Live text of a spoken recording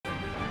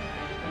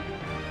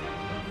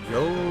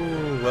Yo,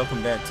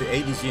 welcome back to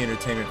ADG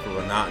Entertainment for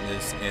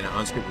Reynatis and an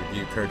unscripted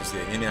review courtesy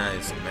of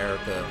Reynatis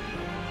America.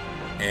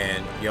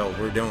 And yo,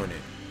 we're doing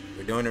it.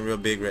 We're doing it real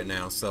big right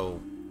now. So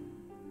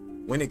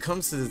when it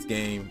comes to this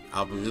game,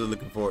 I'll be really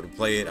looking forward to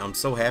play it. I'm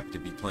so happy to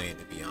be playing,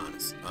 to be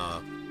honest.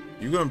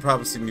 You're gonna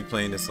probably see me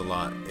playing this a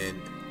lot, and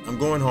I'm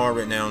going hard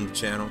right now on the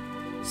channel.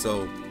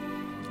 So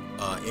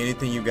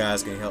anything you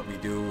guys can help me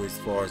do as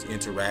far as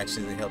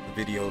interactions and help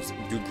the videos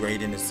do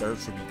great in the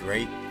search would be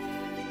great,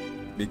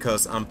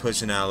 because I'm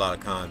pushing out a lot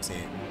of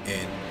content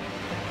and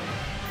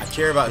I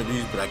care about the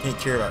views, but I can't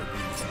care about the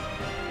views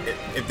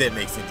if that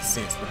makes any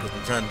sense, because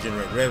I'm trying to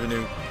generate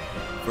revenue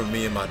for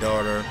me and my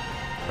daughter,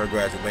 her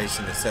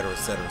graduation, etc.,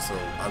 etc. So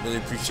I really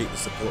appreciate the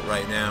support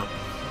right now.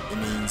 It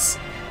means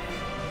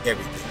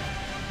everything.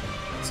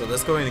 So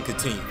let's go ahead and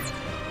continue.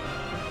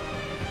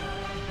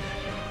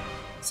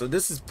 So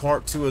this is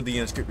part 2 of the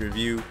Unscripted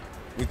review.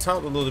 We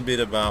talked a little bit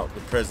about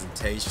the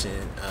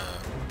presentation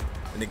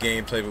and the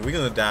gameplay, but we're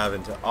going to dive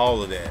into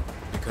all of that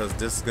because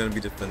this is going to be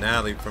the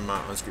finale for my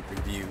Unscripted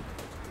review.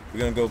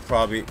 We're going to go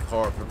probably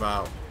hard for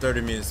about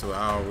 30 minutes to an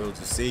hour, we'll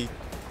just see.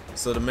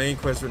 So the main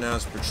quest right now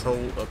is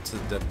patrol up to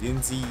the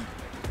DEBUFF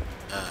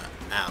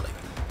alley.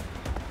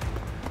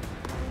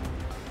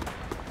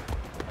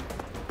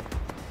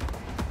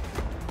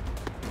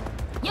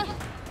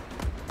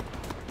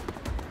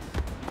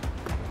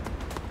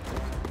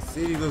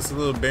 City looks a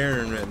little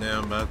barren right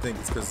now, but I think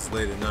it's because it's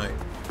late at night.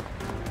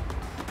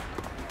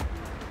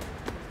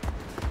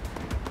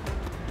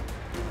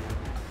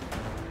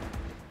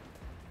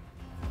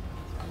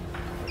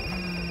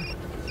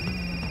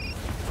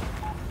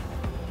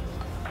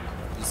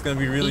 It's gonna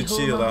be really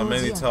chill. I'm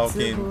mainly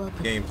talking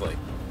gameplay.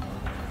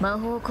 魔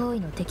法行為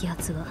の摘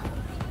発は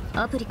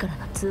アプリから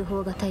の通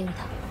報が頼りだ。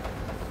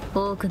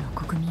多くの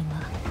国民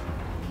は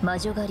魔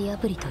女狩りア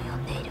プリと呼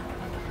んでいる。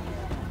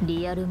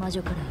リアル魔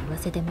女から言わ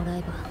せてもら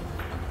えば、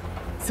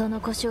そ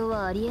の故障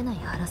はありえない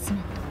ハラスメ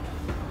ン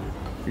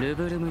ト。ル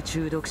ブルム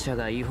中毒者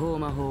が違法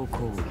魔法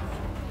行為。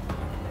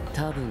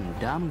多分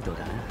ラムドだ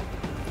な。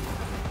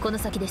この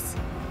先です。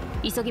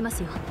急ぎま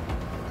すよ。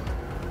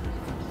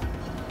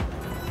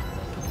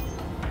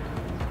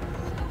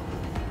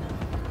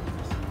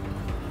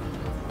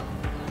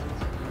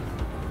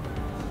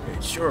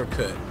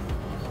Shortcut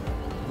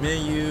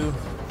menu,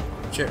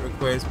 check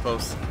requests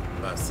posted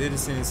by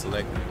citizens.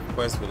 Selecting a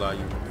request will allow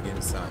you to begin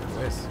a side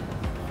quest.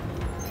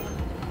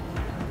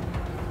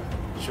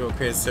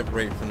 Shortcuts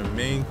separate from the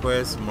main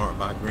quest marked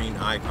by green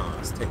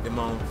icons. Take them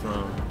on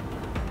from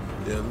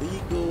the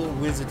illegal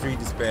wizardry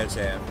dispatch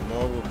app.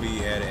 More will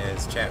be added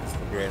as chapters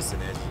progress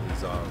and as you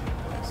resolve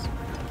requests.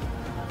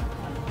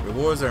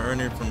 Rewards are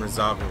earned from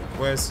resolving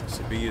requests.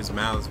 Shabia's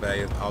malice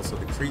value also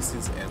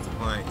decreases as the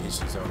client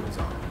issues are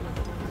resolved.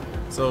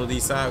 So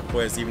these side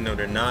quests, even though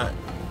they're not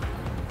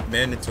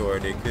mandatory,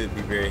 they could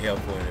be very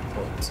helpful and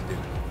important to do.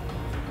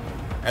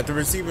 After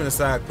receiving a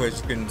side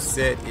quest, you can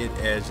set it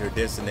as your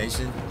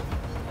destination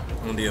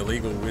on the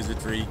illegal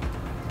wizardry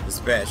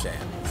dispatch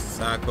app. The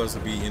side quest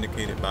will be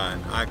indicated by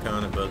an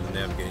icon above the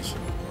navigation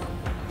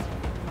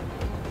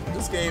bar.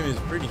 This game is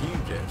pretty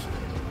huge, actually.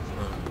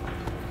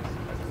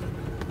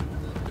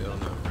 Still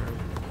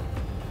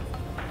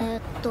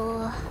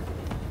not.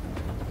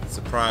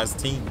 Surprise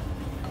team.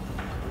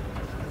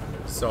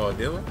 Saw a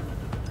dealer?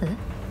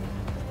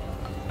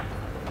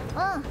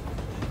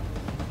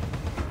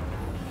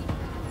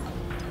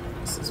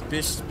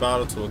 Suspicious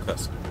bottle to a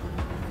customer.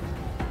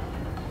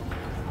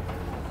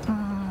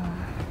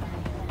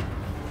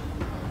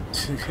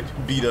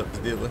 Beat up the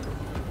dealer.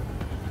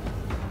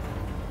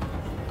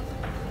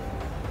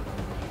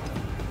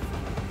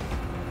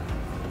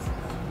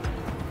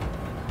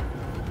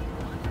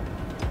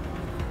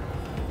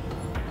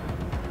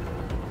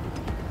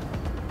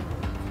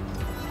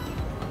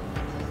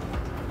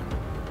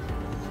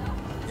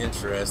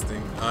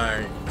 Interesting.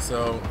 Alright,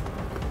 so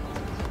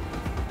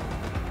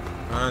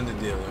find the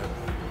dealer.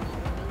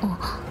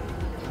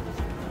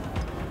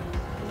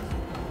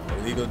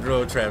 Illegal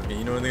drug trafficking.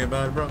 You know anything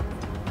about it, bro?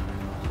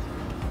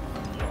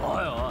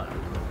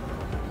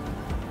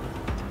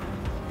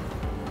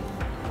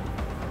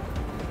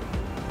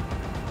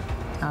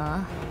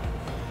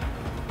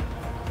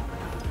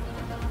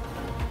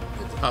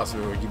 It's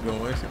possible where you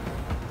going.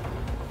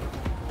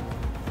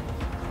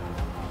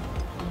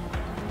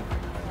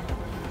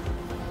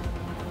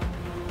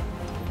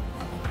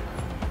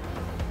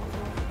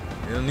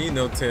 You don't need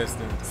no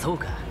testing. So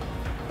ka.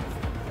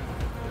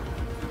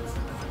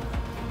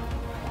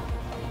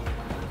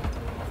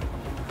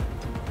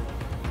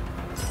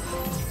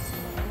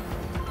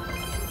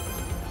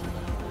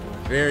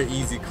 Very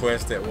easy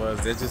quest that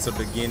was. That's just a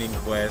beginning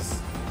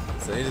quest.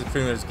 So they just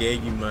pretty much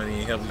gave you money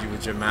and helped you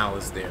with your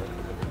malice there.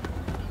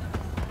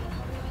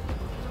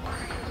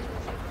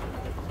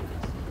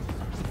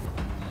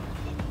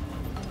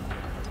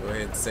 Go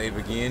ahead and save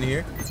again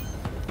here.1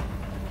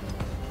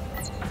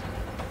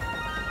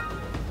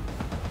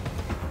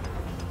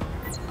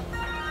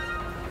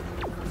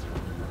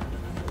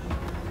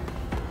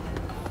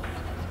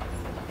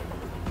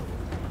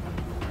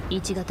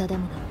型ダ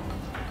ムだ。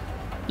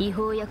違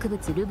法薬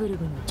物ルブル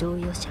ブの乗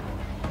用車。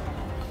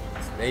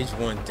 Stage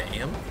 1,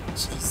 damn?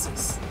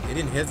 Jesus. They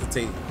didn't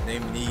hesitate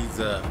naming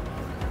these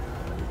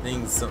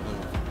things something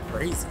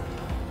crazy.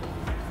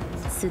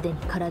 すでに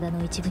体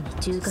の一部に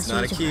重化 It's 症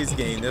not 状 a が kid's 出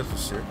てい game, る。 that's for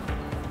sure.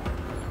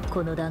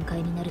 この段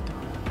階になると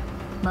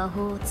魔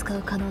法を使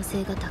う可能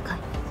性が高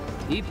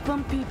い。一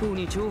般ピーポー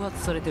に挑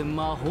発されて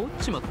魔法っ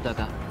ちまった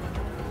か。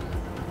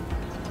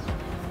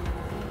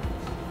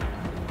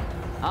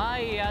は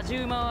い、野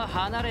獣馬は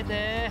離れ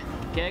て。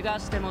怪我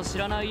しても知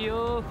らない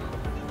よ。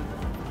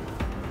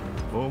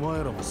お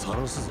前らも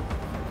晒すぞ。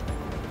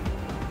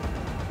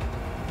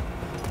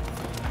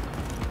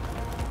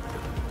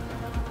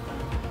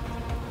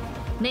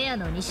メア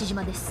の西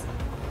島です。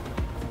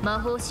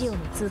魔法使用の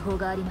通報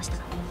がありました。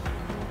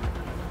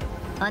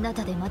あな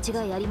たで間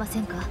違いありませ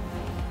んか？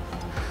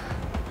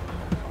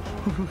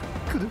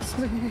くだ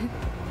さい。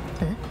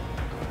え？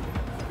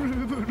ル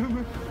ブル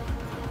ブ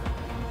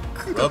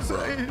くださ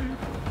い。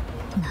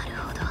なる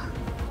ほど。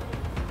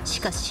し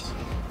かし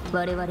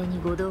我々に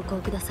ご同行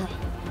ください。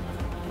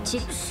施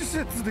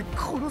設で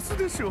殺す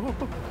でしょ。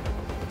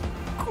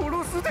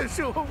殺すで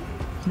しょ。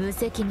無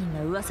責任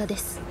な噂で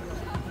す。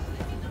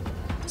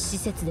施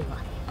設では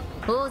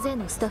大勢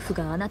のスタッフ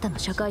があなたの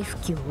社会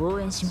復帰を応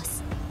援しま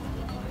す。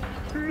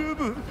ル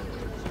ブ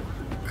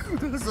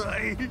くださ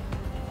い。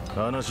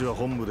話は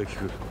本部で聞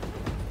く。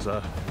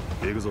さ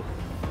あ行くぞ。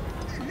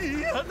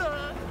嫌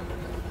だ。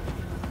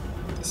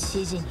指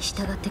示に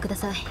従ってくだ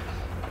さい。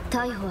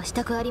逮捕はし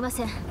たくありま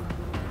せん。嫌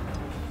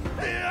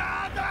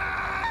だ。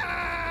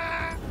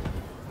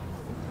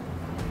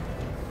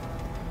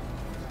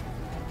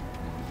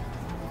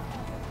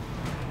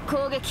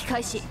攻撃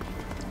開始。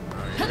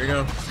Alright, here we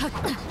go.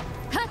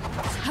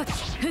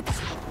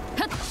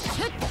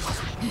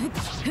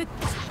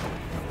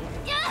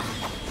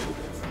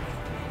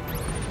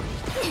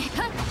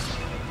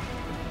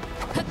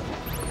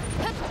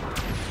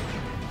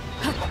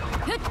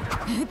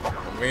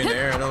 I'm in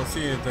there, I don't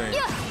see anything.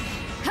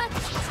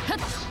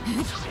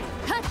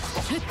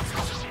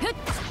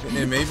 And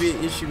then maybe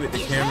an issue with the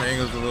camera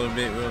angles a little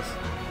bit, Wills.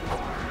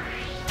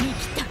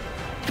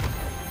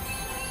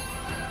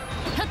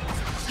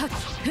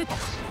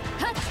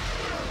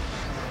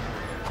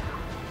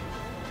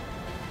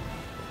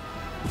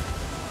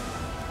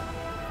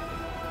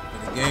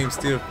 The game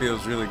still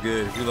feels really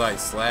good. If you like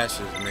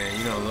slashes, man,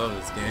 you don't love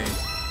this game.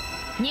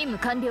 任務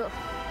完了。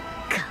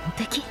完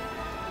璧。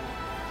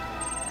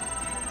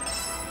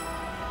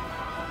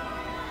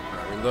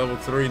Alright, we're level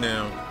 3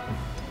 now.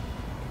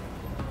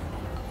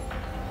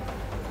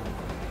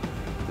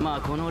 ま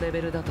あこのレ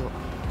ベルだと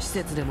施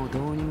設でもど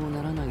うにも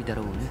ならないだ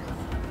ろうね。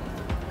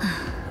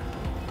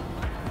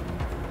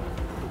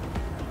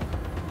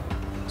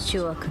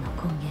諸悪の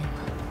根源は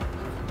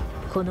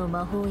この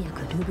魔法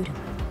薬ルブルム、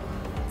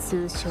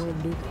通称ル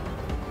ブ。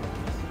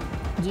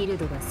ギル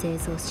ドが製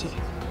造し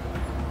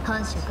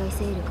反社会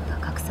勢力が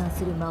拡散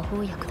する魔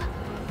法薬だ。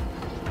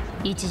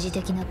一時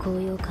的な高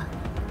揚感、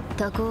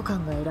多幸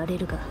感が得られ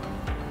るが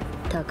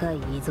高い依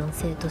存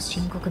性と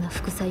深刻な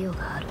副作用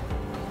がある。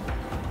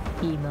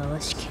忌まわ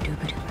しきル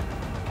ブルム、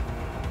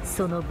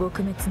その撲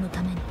滅の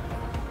ために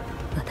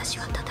私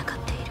は戦っ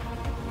ている。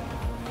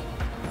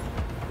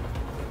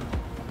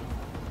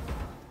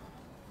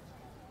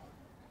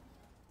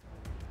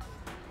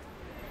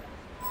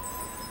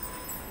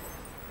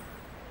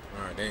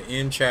Alright, then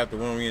in chapter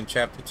 1, we in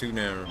chapter 2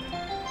 now.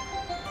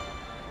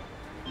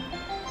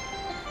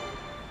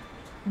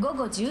 午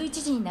後11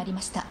時になり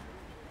ました。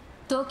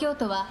東京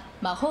都は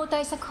魔法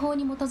対策法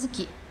に基づ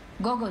き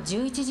午後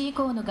11時以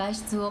降の外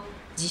出を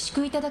自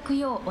粛いただく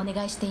ようお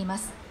願いしていま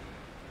す。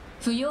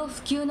不要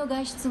不急の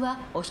外出は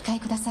お控え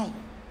ください。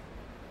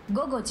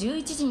午後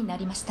11時にな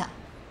りました。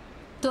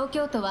東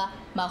京都は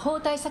魔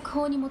法対策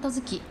法に基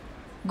づき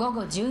午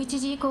後11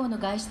時以降の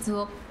外出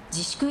を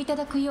自粛いた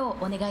だくよ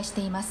うお願いし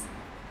ています。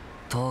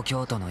東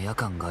京都の夜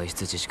間外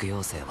出自粛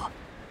要請は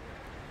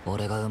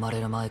俺が生ま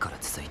れる前から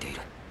続いてい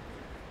る。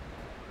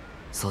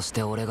そし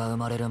て俺が生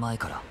まれる前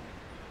から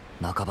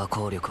半ば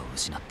効力を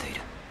失ってい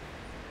る。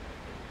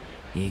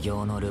異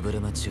形のルブル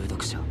ム中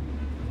毒者、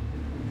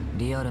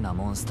リアルな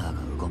モンスター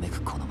がうごめ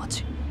くこの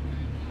街、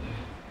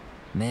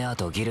メア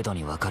とギルド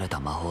に分かれ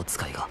た魔法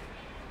使いが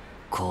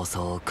抗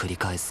争を繰り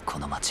返すこ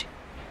の街、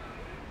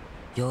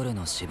夜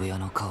の渋谷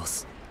のカオ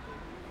ス、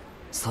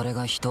それ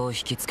が人を引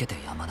きつけて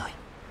やまない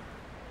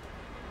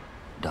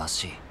ら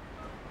しい。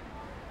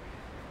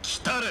来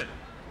たれ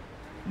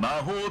魔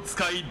法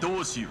使い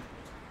同士よ、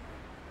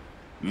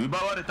奪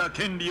われた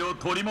権利を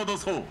取り戻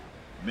そう。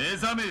目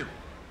覚めよ、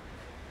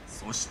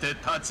そして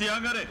立ち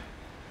上がれ。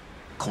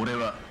これ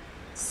は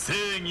正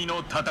義の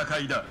戦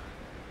いだ。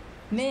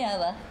メア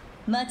は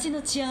町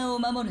の治安を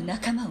守る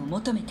仲間を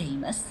求めてい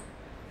ます。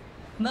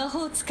魔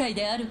法使い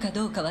であるか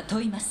どうかは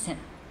問いません。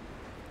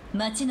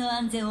町の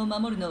安全を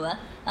守るのは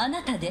あ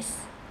なたで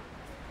す。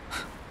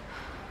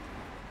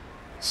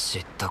知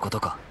ったこと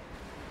か。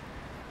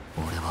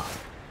俺は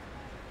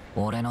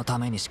俺のた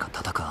めにしか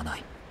戦わな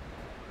い。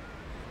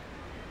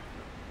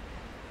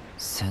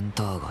セン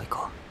ター街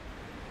か。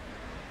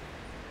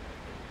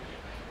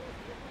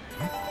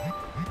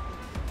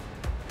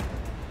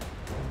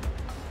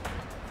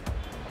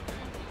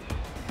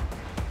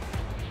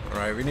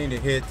Alright, we need to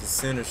hit the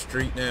center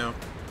street now.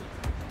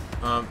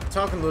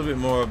 Talking a little bit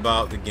more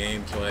about the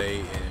gameplay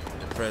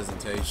and the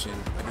presentation.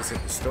 Like I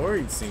said, the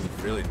story seems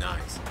really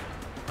nice.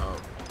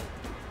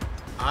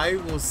 I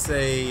will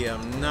say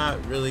I'm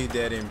not really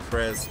that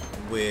impressed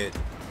with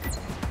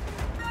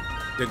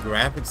the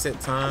graphics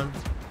at times.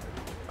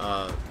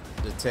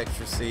 The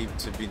texture seemed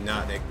to be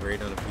not that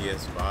great on the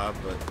PS5,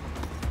 but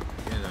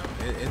you know,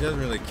 it doesn't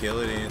really kill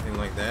it or anything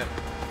like that.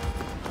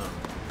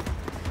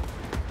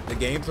 The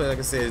gameplay, like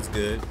I said, is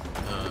good.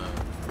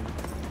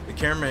 The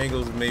camera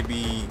angles may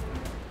be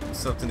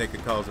something that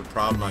could cause a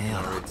problem, I can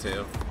already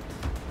tell.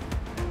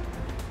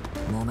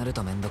 揉める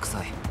とめんどく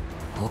さい。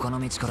他の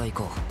道から行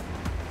こ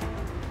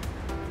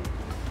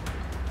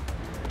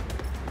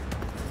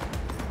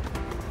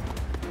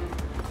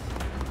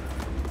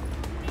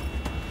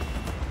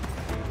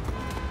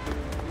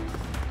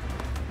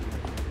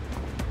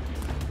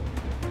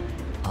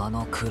う。あ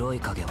の黒い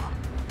影は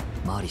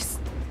マリス。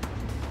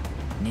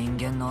人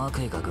間の悪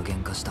意が具現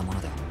化したも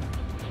ので、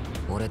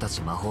俺た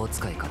ち魔法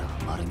使いから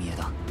丸見え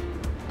だ。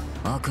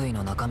悪意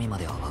の中身ま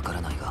ではわか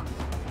らないが、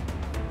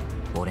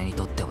俺に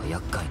とっては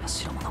厄介な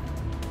代物。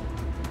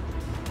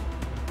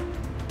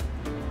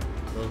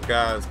Those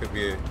guys could be,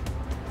 you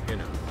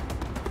know,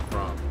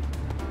 wrong.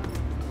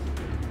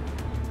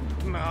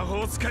 魔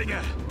法使い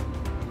が。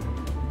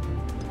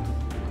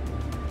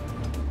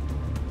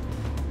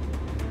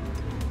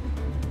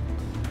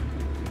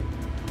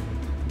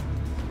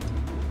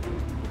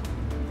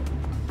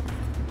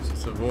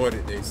Just avoid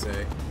it, they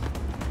say.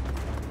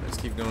 Let's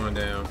keep going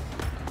down.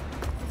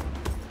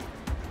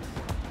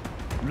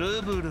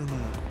 ルブルが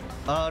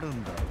ある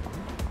んだろう。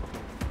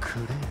く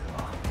れよ。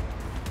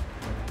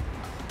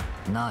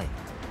ない。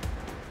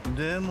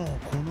でも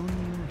この匂い。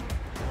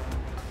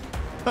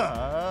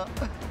はあ。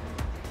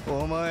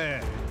お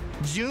前、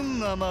純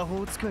な魔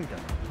法使いだ。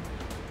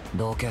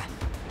どけ。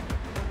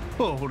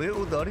俺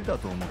を誰だ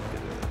と思って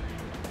る。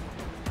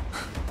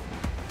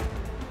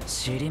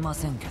知りま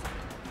せんけど。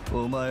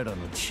お前ら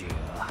の血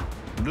は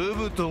ル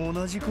ブと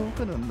同じ効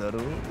果なんだろ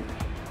う。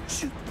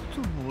ちょっ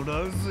とも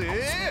らう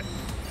ぜ。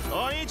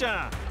お兄ち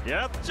ゃん、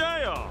やっちゃ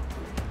えよ。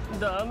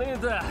ダメ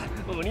だ、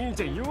お兄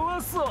ちゃん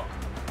弱そう。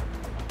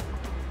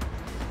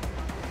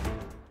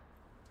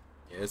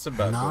Yeah, it's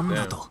about to go down. なん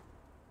だと。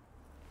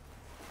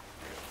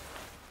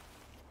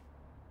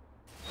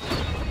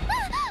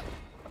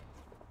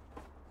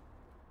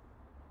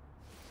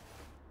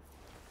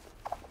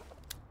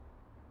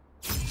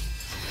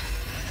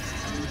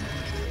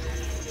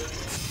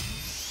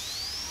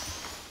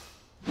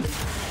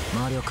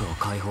魔力を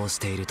解放し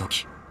ていると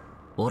き、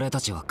俺た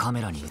ちはカ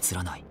メラに映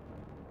らない。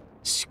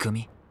仕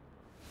組み？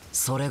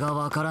それが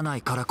わからな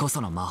いからこ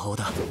その魔法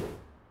だ。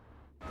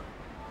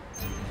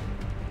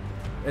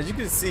As you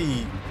can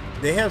see,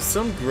 they have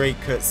some great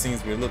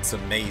cutscenes where it looks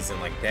amazing,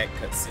 like that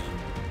cutscene.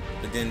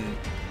 But then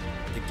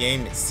the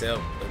game itself,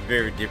 a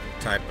very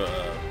different type of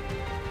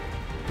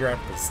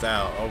graphical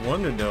style. I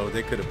wonder though,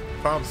 they could have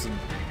probably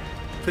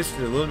pushed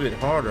it a little bit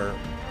harder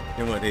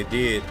than what they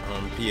did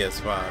on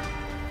PS5.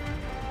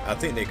 I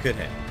think they could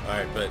have.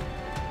 Alright, but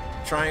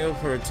triangle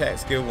for attack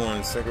skill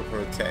 1, circle for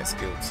attack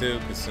skill 2,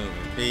 consume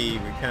B.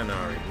 We kind of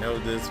already know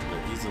this, but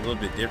he's a little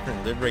bit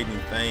different. Liberating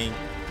Fang,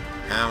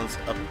 Hound's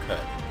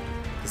uppercut.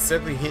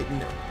 Specifically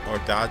hitting or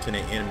dodging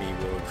an enemy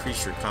will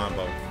increase your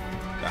combo.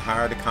 The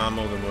higher the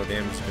combo, the more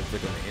damage you can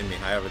inflict on the enemy.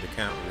 However, the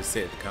count will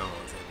reset the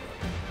combos.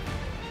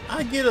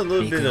 I get a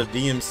little bit of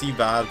DMC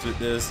vibes with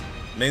this,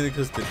 mainly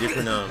because the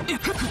different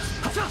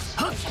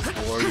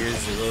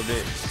warriors a little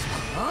bit.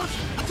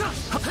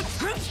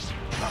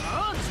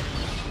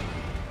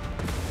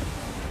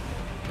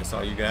 That's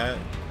all you got?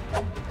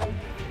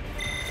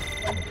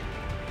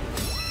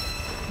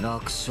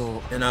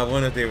 And I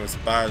wonder if they were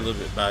inspired a little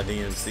bit by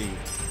DMC.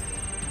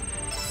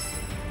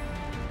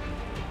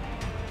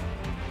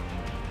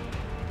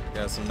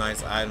 Got some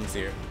nice items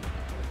here.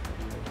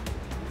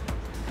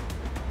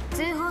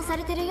 通報さ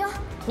れてるよ。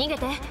逃げ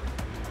て。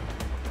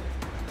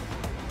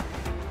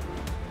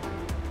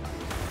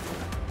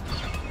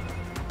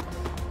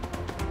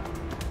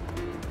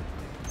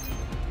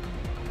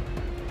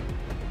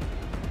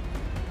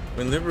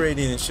When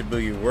liberating in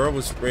Shibuya, word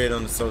will spread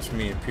on the social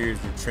media appears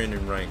you're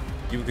trending rank.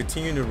 You will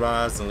continue to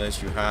rise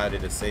unless you hide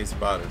at a safe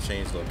spot or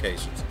change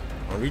locations.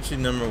 On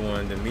reaching number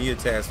 1, the media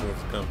task force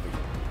will come for you.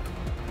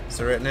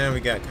 So right now we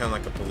got kind of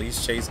like a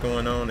police chase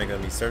going on. They're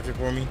gonna be searching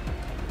for me.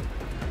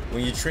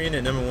 When you trend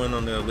at number 1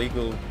 on the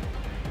illegal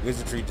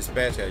wizardry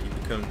dispatch out, you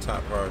become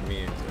top priority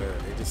men.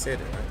 They just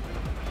said it, right?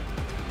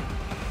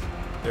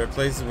 There are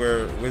places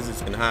where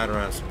wizards can hide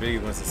around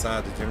Shibuya. Once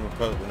inside, the general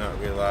public will not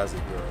realize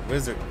that you're a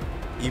wizard,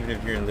 even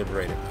if you're in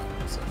liberated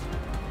mode. So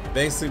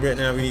basically right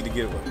now we need to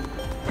get away.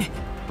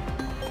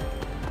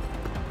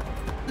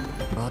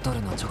 バト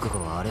ルの直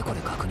後はあれこれ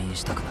確認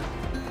したくなる。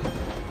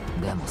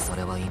でもそ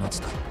れは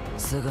命だ。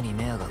すぐに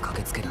メアが駆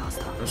けつけるはず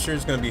だ。I'm sure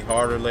it's gonna be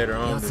harder later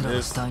on than 奴らが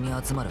this. 死体に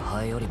集まる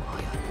ハエよりも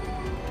早い。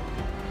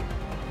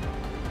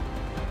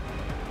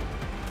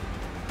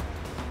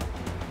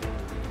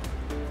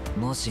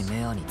もし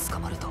メアに捕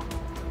まると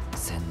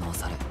洗脳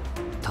され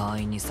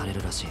隊員にされ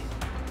るらしい。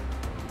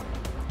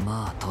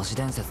まあ都市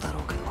伝説だろ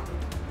うけど。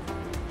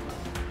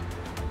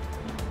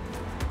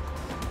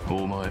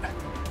お前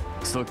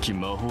さっき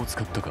魔法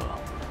使ったか？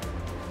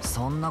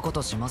そんなこ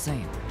としませ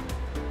んよ。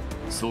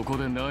そこ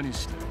で何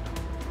して？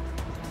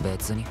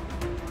別に。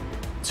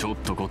ちょっ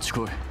とこっち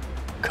来い。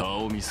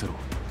顔見せろ。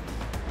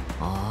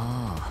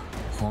ああ、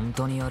本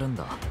当にやるん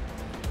だ。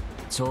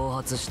挑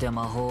発して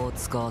魔法を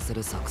使わせ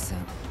る作戦。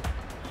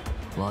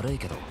悪い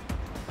けど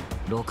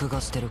録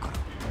画してるから。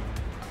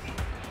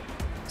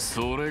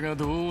それが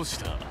どうし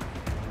た？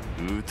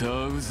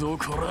歌うぞ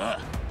こら。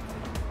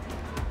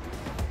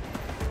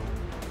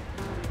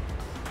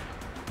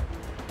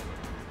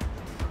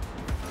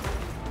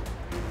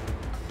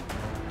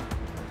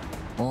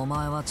お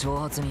前は挑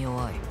発に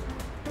弱い。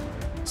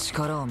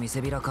力を見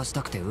せびらかし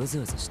たくてうず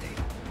うずしている。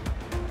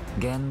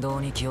言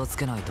動に気をつ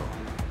けないと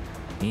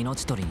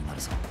命取りにな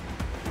るぞ。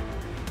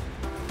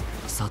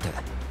さて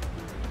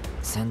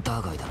センタ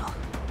ー街だな。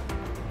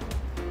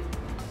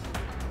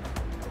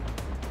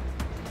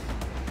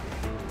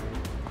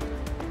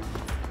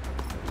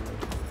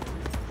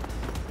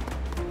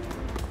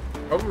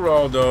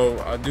Overall, though,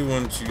 I do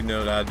want you to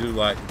know that I do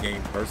like the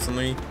game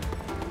personally.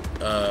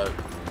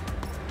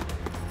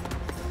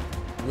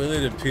 Will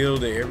it appeal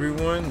to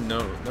everyone? No.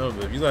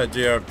 But if you like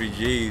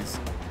JRPGs,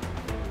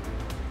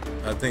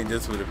 I think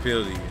this would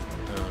appeal to you.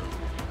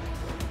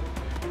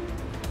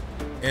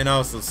 And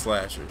also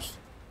slashers,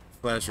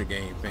 slasher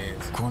game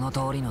fans. この通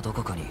りのど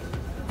こかに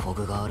フォ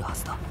グがあるは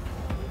ずだ。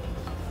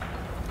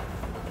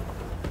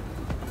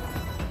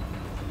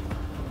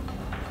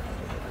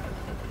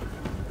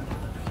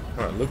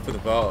Alright, look for the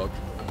fog.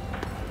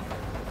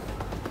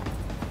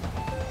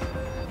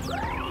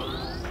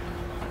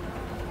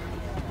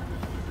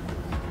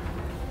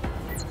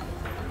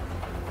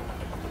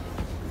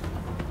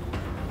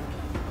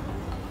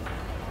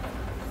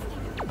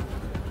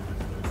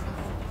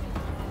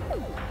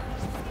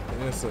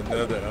 And there's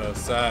another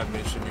side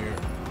mission here.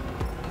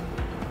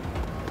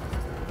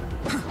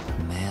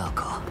 メア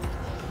か。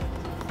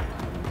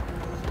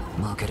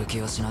負ける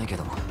気はしないけ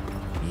ど、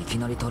いき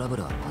なりトラブ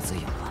ルはまず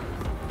いよな。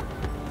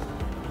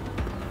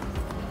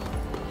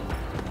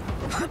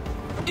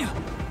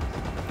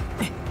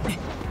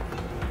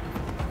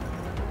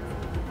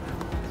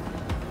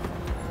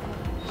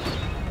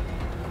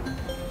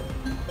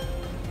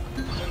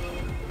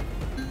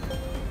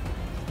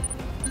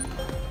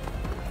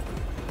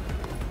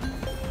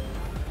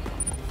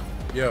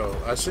Yo,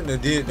 I shouldn't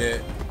have did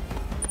that.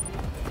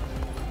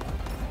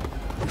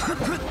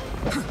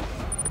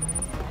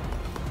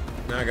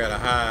 Now I gotta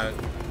hide.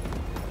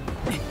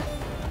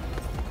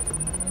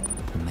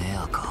 メ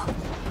アか。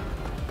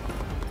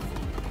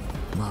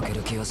負け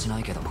る気はしな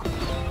いけど、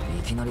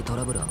いきなりト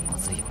ラブルはま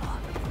ずいよな。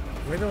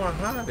Where do I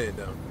hide it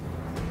though?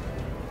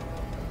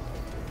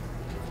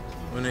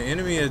 When an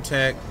enemy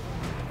attack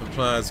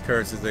applies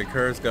curses, a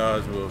curse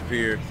gods will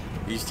appear.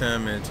 Each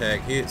time an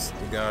attack hits,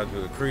 the gods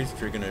will increase,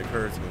 triggering a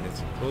curse when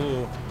it's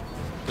full.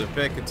 The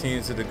effect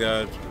continues till the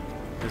god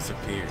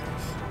disappears.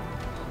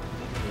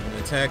 When an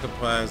attack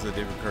applies a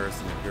different curse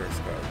in the curse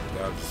god, the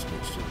god will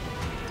switch to.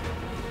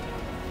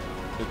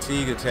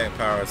 Fatigue attack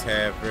power is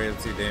half,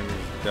 frailty damage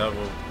is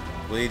double,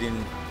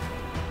 bleeding,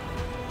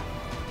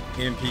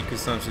 MP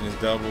consumption is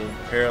double,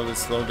 perilous,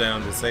 slow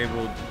down,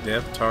 disabled,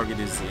 death target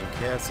is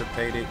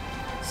incapacitated,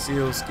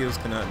 seal skills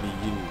cannot be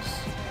used.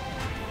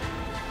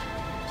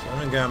 I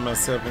done got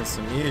myself in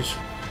some issue.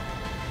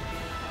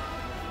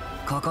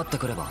 かかって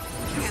くれば。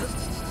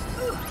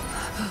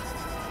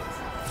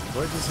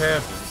What just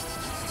happened?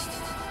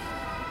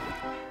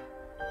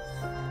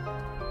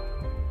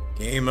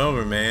 Game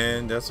over,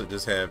 man. That's what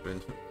just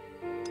happened.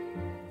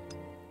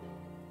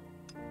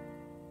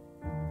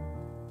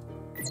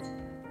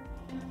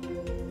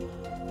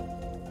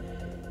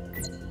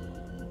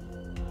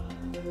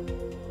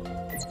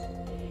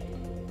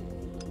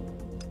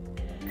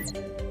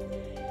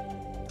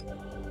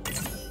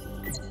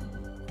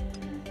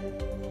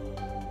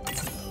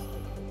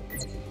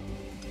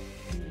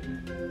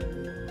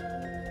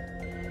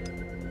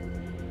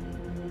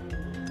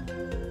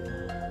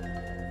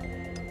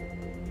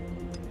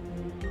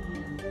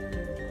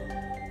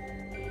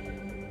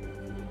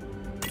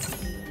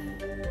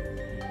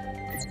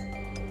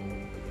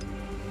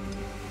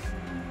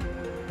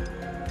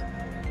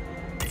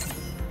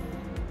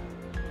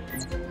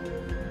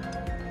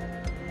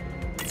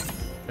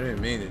 I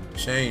didn't mean to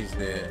change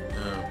that.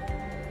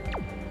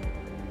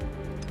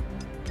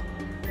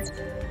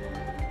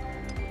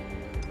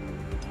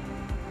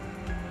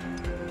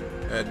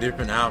 Got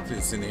different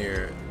outfits in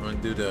here. I'm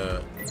gonna do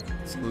the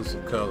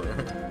exclusive color.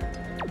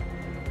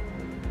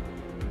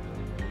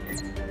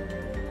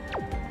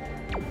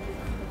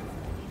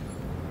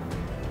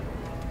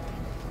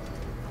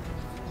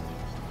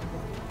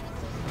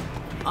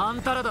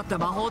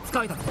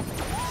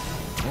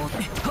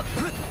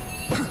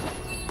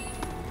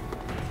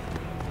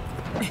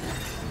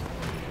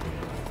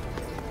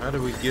 How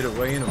do we get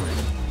away anyway?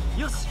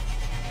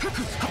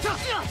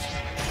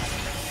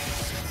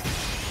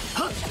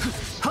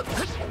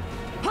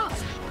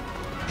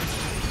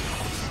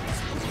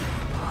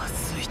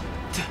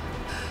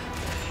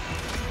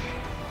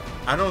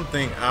 I don't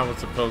think I was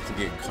supposed to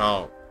get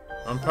caught.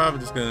 I'm probably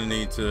just gonna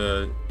need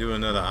to do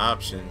another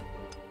option.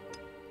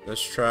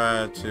 Let's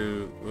try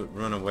to what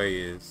runaway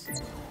is.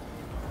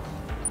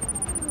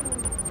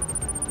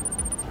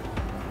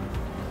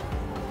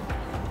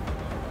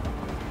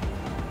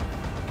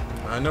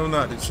 I know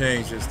not to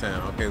change this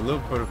time. Okay,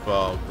 look for the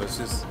fog. Let's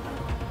just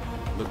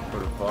look for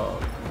the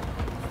fog.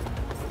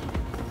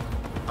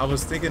 I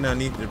was thinking I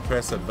needed to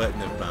press a button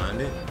to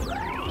find it.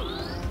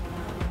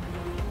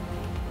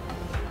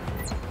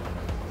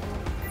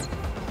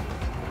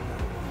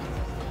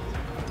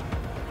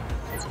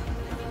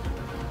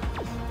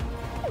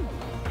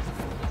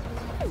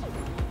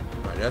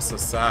 Alright, that's a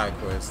side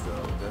quest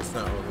though. That's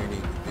not what we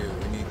need to do.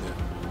 We need to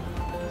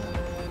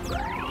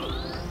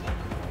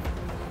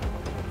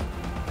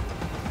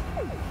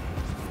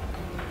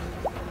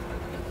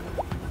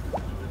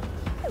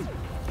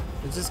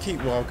just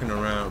keep walking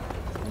around.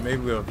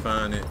 Maybe we'll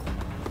find it.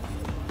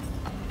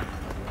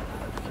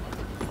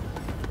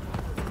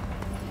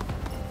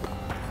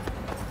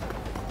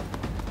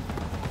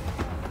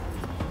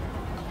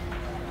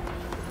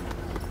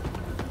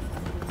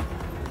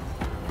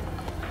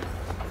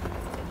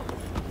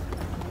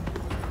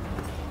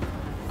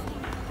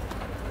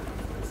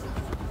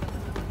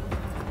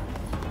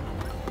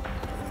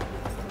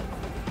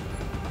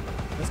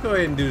 Let's go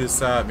ahead and do the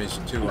side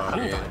mission too while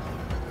we're at it.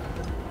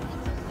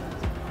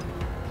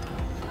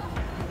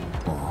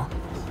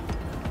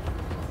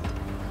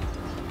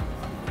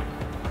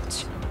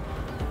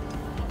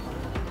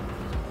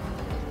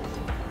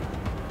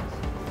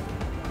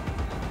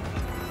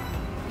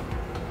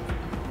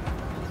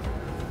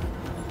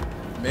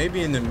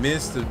 Maybe in the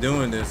midst of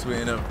doing this, we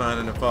end up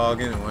finding the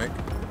fog anyway.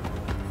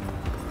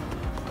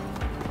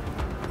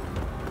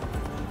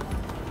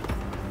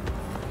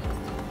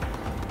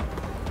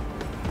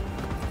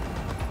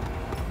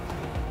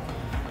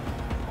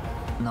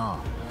 No.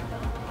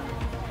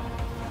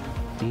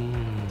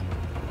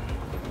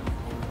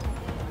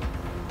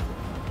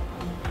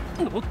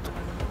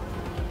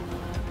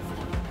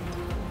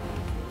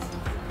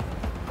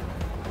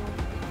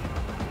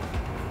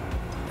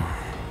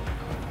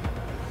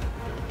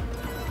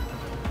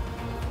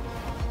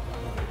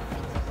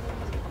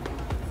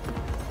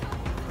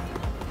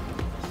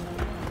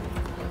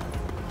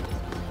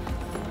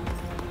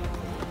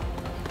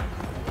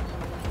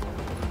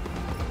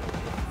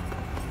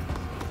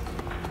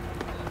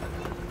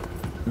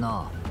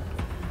 No.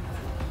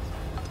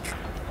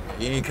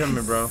 He ain't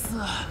coming, bro.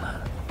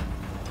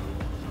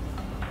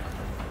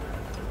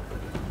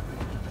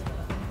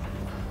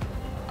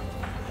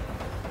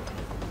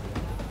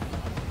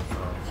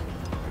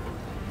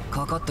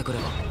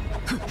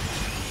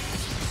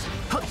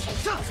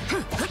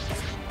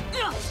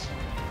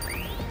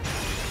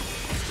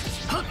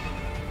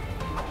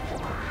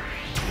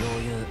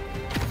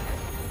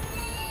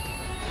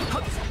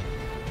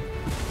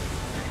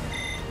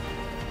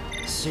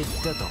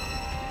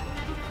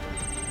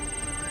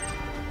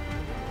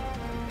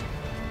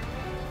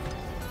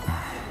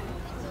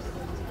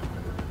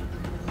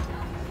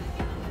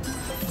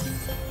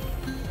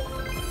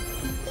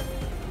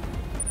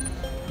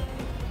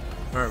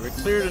 Alright, we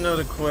cleared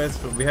another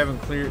quest, but we haven't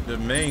cleared the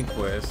main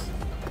quest.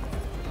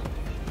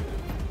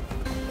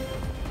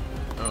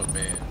 Oh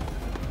man.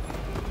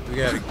 We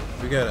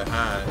gotta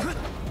hide.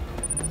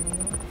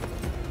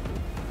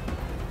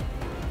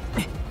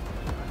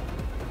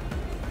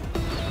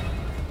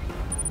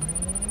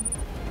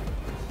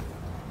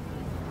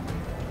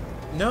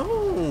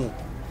 No!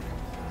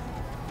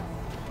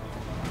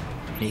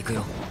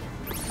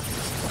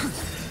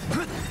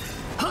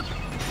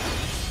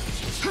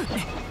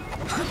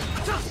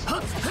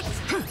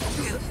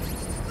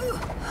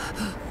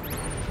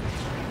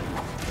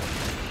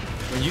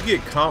 When you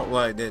get caught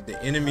like that,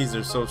 the enemies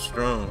are so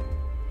strong.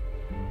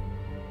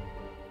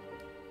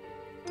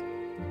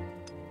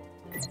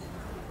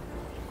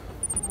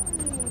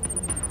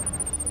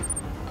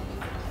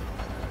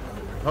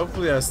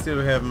 Hopefully I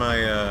still have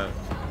my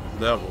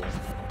level.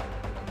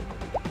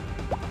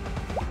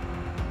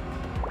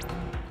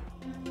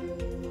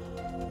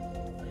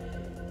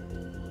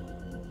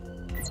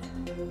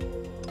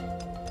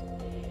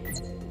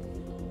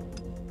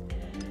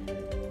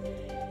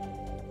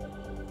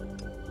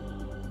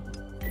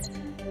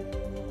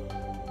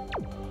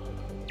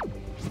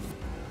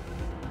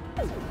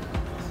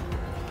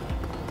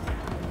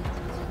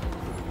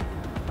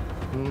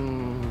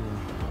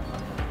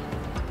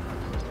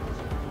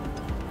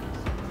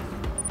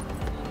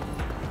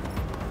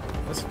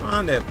 Let's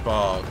find that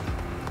fog.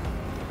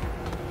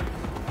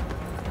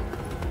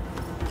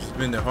 It's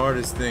been the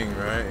hardest thing,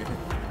 right?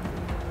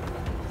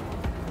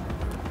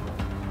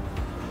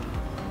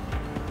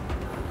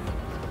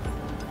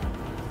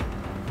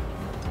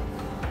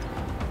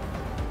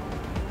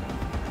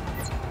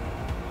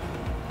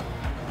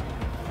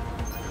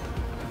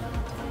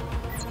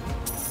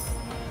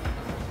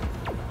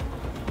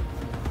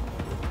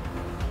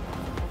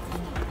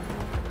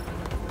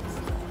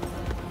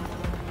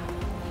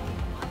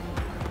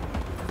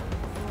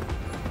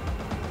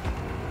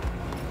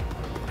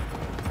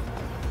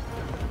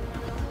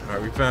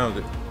 Alright, we found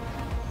it.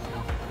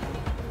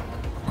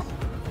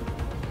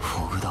 フ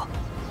ォグだ。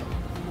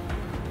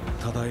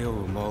漂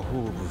う魔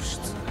法物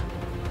質。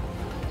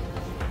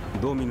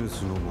ドミヌ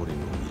スの森の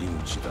入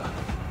り口だ。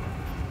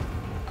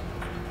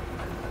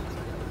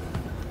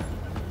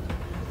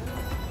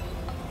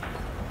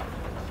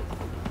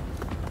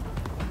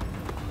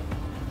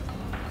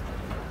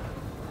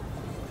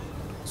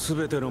す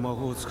べての魔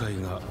法使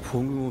いがフ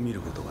ォグを見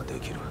ることがで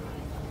きる。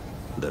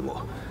で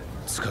も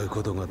使う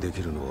ことがで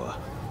きるのは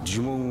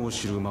呪文を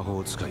知る魔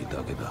法使い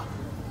だけだ。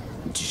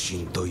自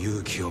信と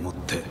勇気を持っ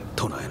て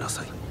唱えな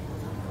さい。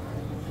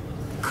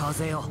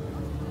風よ、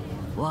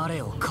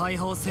我を解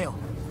放せよ。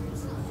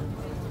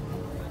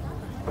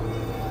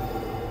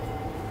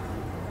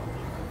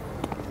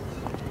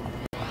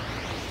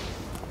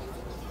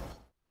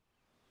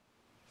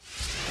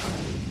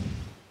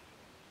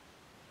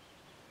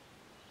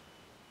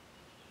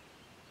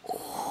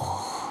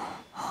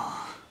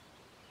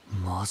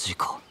マジ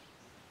か。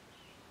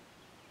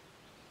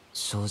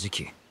正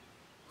直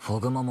フォ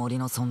グも森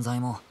の存在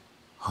も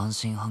半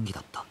信半疑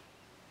だった。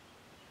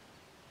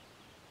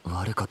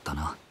悪かった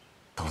な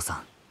父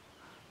さ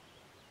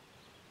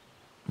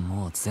ん。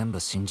もう全部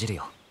信じる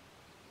よ。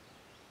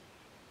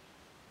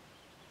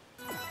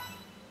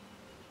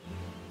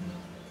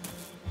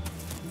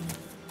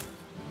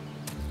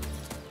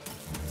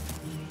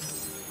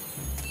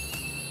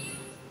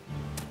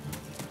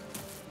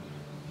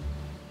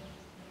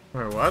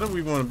Alright, why do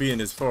we want to be in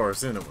this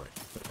forest anyway?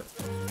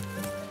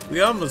 We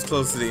almost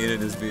close to the end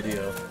of this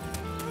video.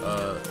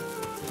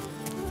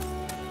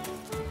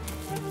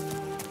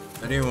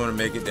 I didn't want to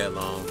make it that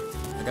long.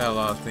 I got a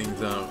lot of things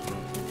I'm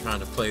trying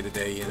to play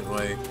today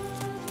anyway.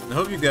 And I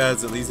hope you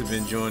guys at least have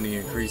been enjoying the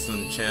increase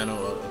on the channel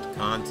of the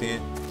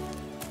content.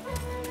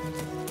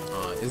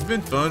 It's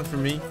been fun for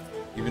me,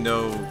 even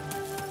though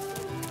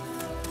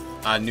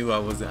I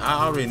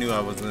already knew I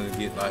wasn't going to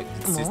get like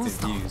consistent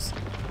views.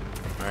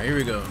 Alright, here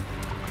we go.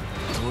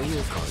 とい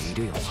うかい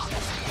るよな、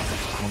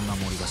こんな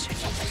森だし。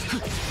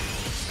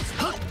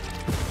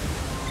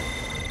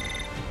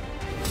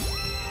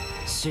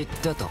知っ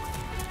てた。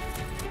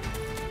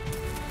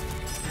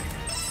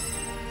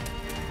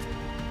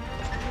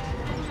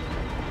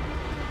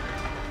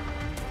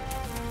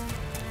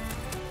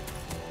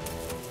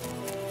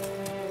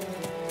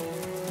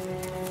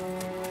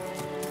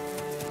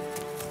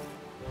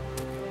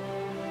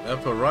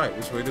Left or right?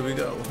 Which way do we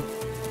go?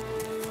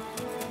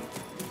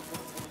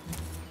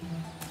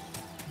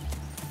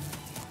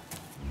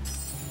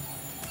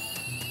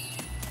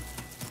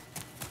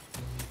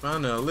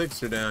 Found an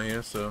elixir down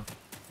here, so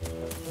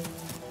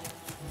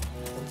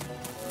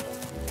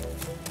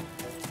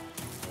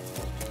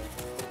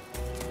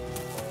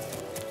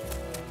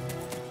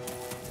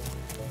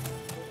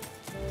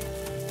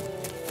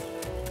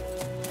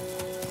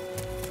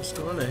what's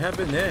going to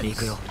happen next?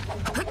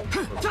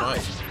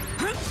 Fight.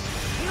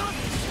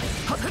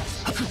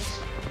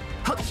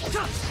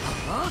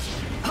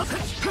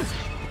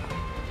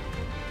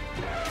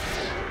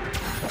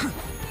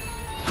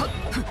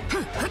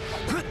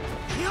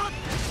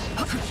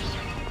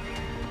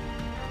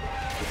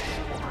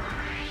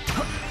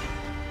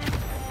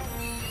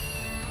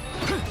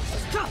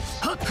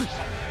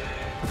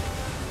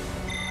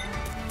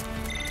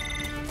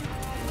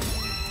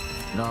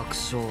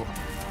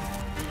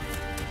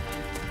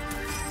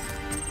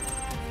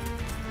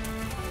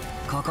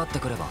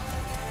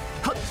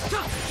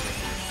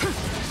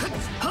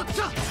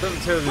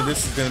 Something tells me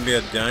this is going to be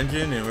a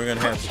dungeon and we're going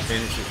to have to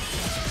finish it.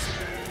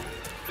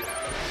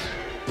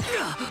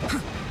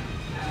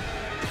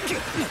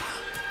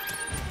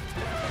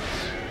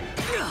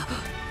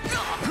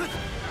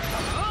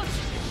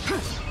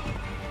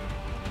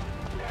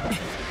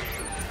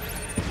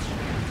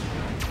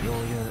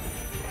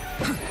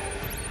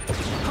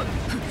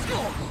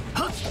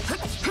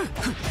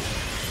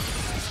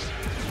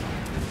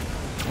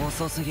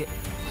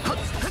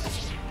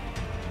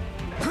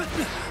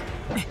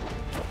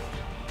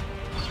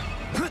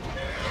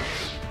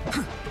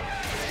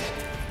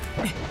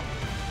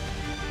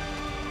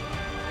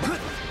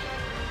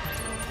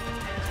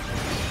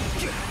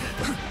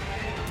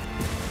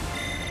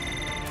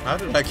 How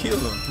did I kill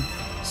him?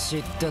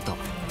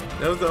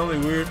 That was the only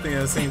weird thing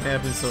I've seen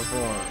happen so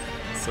far.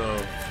 So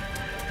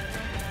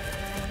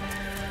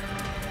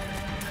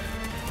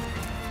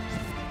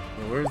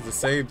well, where's the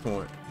save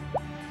point?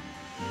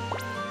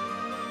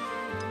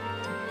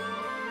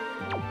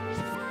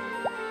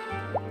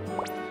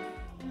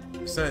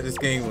 So this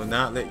game will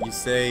not let you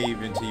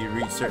save until you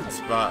reach certain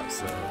spots,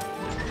 so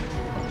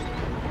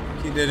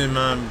keep that in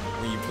mind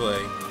when you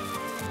play.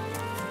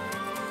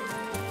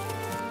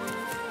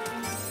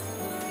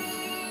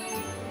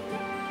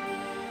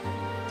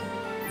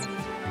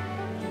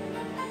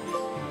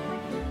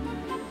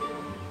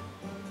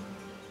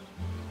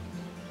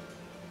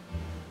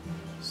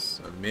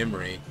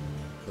 Memory,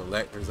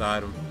 collector's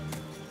item.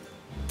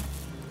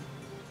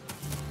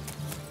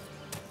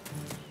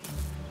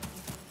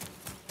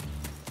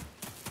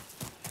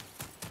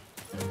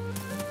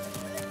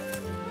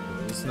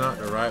 It's not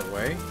the right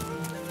way.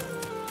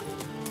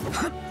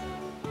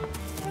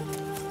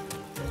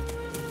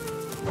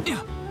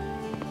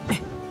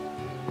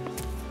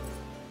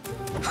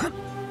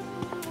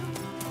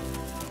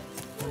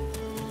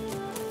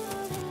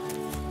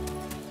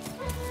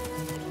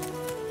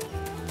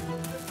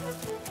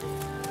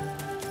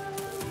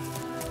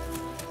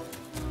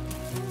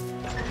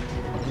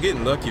 I'm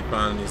getting lucky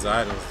finding these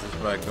items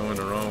just by going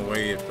the wrong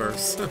way at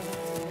first.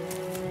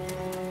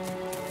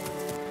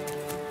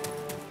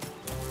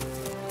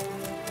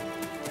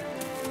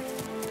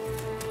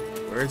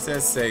 Where's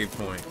that save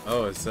point?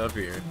 Oh, it's up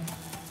here.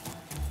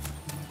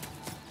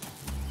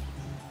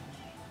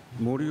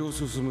 森を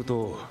進む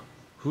と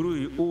古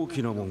い大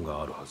きな門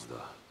があるはずだ。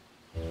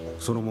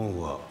その門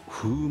は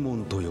風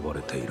門と呼ば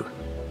れている。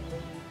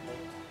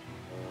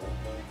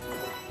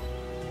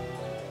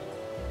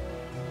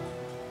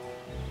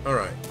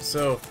Alright,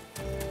 so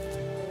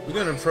we're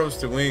gonna approach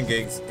the wind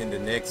gates in the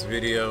next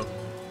video.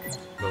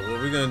 But what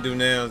we're gonna do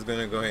now is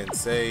gonna go ahead and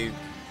save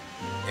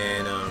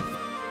and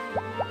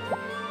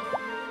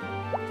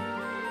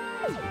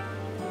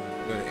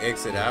we're gonna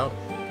exit out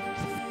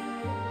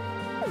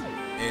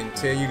and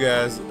tell you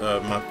guys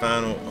my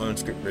final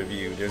unscripted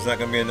review. There's not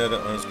gonna be another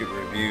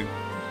unscripted review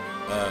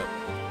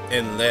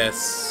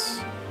unless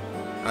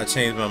I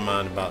change my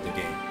mind about the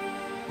game.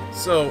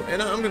 So,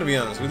 and I'm gonna be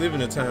honest, we live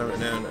in a time right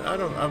now,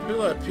 I feel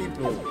like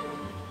people,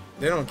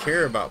 they don't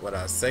care about what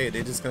I say.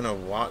 They're just gonna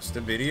watch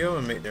the video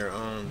and make their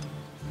own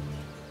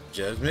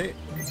judgment.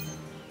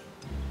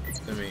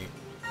 I mean,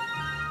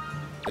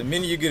 the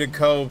minute you get a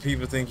cold,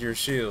 people think you're a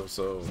shield,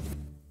 so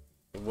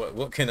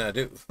what can I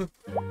do?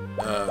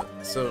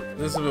 So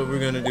this is what we're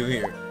gonna do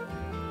here.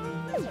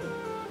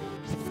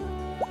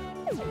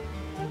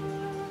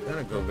 I'm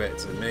gonna go back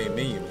to the main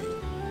menu.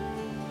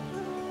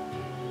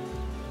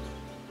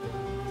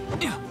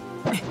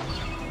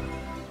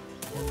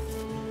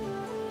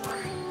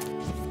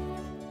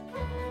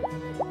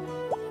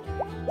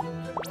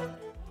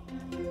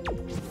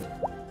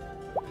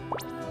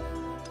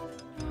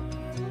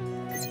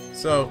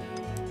 So,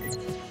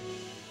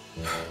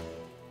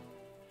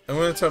 I'm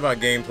going to talk about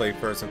gameplay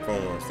first and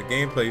foremost. The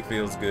gameplay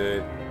feels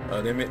good.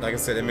 Like I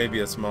said, there may be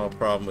a small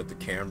problem with the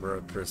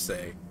camera per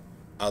se.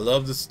 I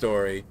love the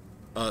story.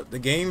 The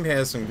game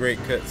has some great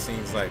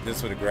cutscenes like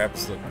this where the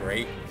graphics look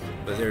great,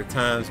 but there are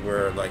times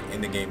where, like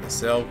in the game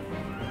itself,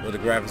 where the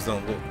graphics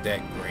don't look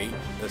that great,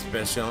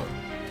 especially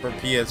for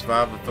PS5.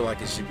 I feel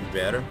like it should be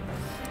better.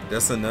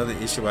 That's another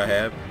issue I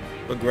have.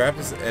 But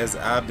graphics, as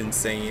I've been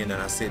saying, and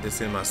I said this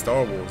in my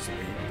Star Wars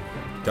review,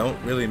 don't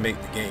really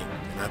make the game.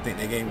 And I think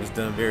the game was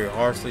done very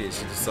harshly. It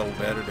should have sold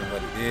better than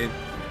what it did.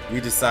 We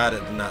decided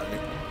to not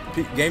make,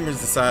 gamers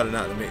decided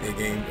not to make their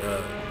game,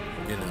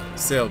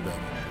 sell better.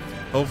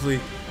 Hopefully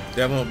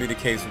that won't be the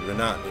case with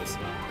Reynatis.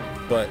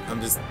 But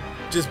I'm just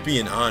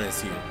being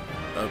honest here.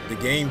 The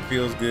game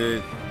feels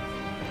good.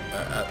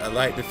 I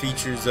like the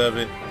features of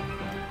it.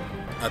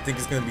 I think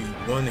it's going to be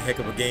one heck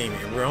of a game,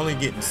 and we're only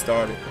getting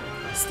started.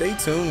 Stay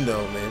tuned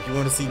though, man. If you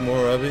want to see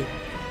more of it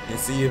and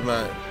see if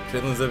my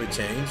feelings of it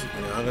change,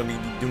 I'm gonna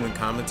be doing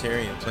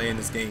commentary and playing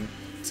this game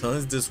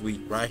tons this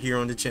week right here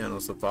on the channel.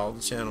 So follow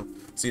the channel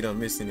so you don't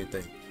miss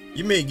anything.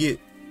 You may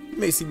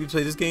see me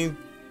play this game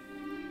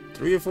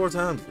 3 or 4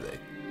 times today.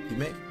 You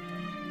may.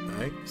 All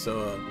right.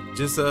 So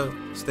just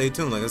stay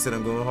tuned. Like I said,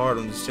 I'm going hard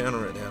on this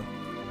channel right now.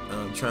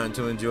 I'm trying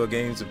to enjoy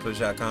games and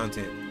push out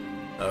content.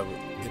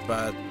 If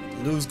I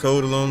lose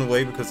code along the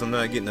way because I'm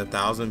not getting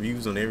 1,000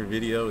 views on every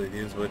video, it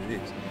is what it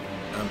is.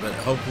 But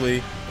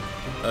hopefully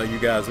you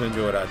guys will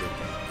enjoy what I do.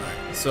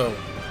 Alright, so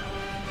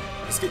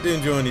let's get to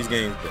enjoying these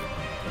games.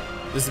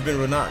 This has been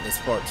Reynatis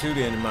Part 2,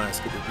 the end of my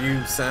unscripted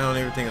review. Sound,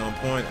 everything on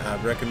point.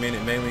 I recommend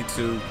it mainly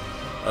to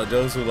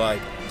those who like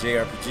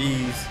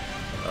JRPGs,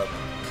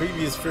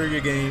 previous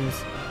Furia games,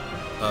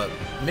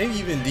 maybe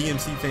even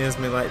DMC fans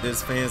may like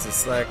this, fans of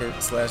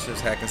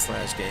slashers, hack and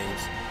slash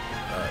games,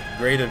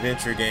 great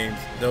adventure games,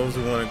 those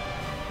who want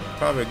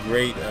probably a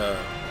great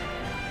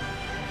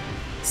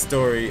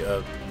story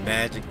of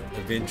magic,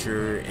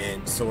 adventure,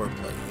 and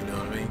swordplay, you know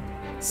what I mean?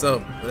 So,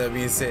 with that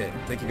being said,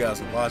 thank you guys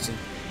for watching.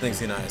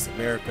 Thanks United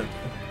America.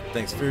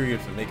 Thanks Furia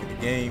for making the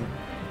game.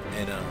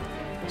 And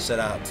shout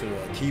out to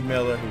Key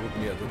Miller who hooked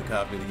me up with a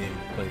copy of the game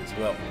to play as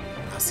well.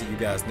 I'll see you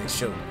guys next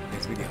show,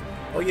 next video.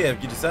 Oh yeah,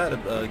 if you decide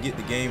to get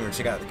the game or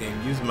check out the game,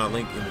 use my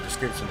link in the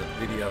description of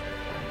the video.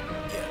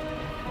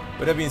 Yeah.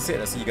 With that being said,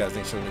 I'll see you guys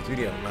next show, next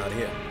video. I'm out of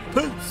here.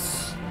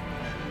 Peace!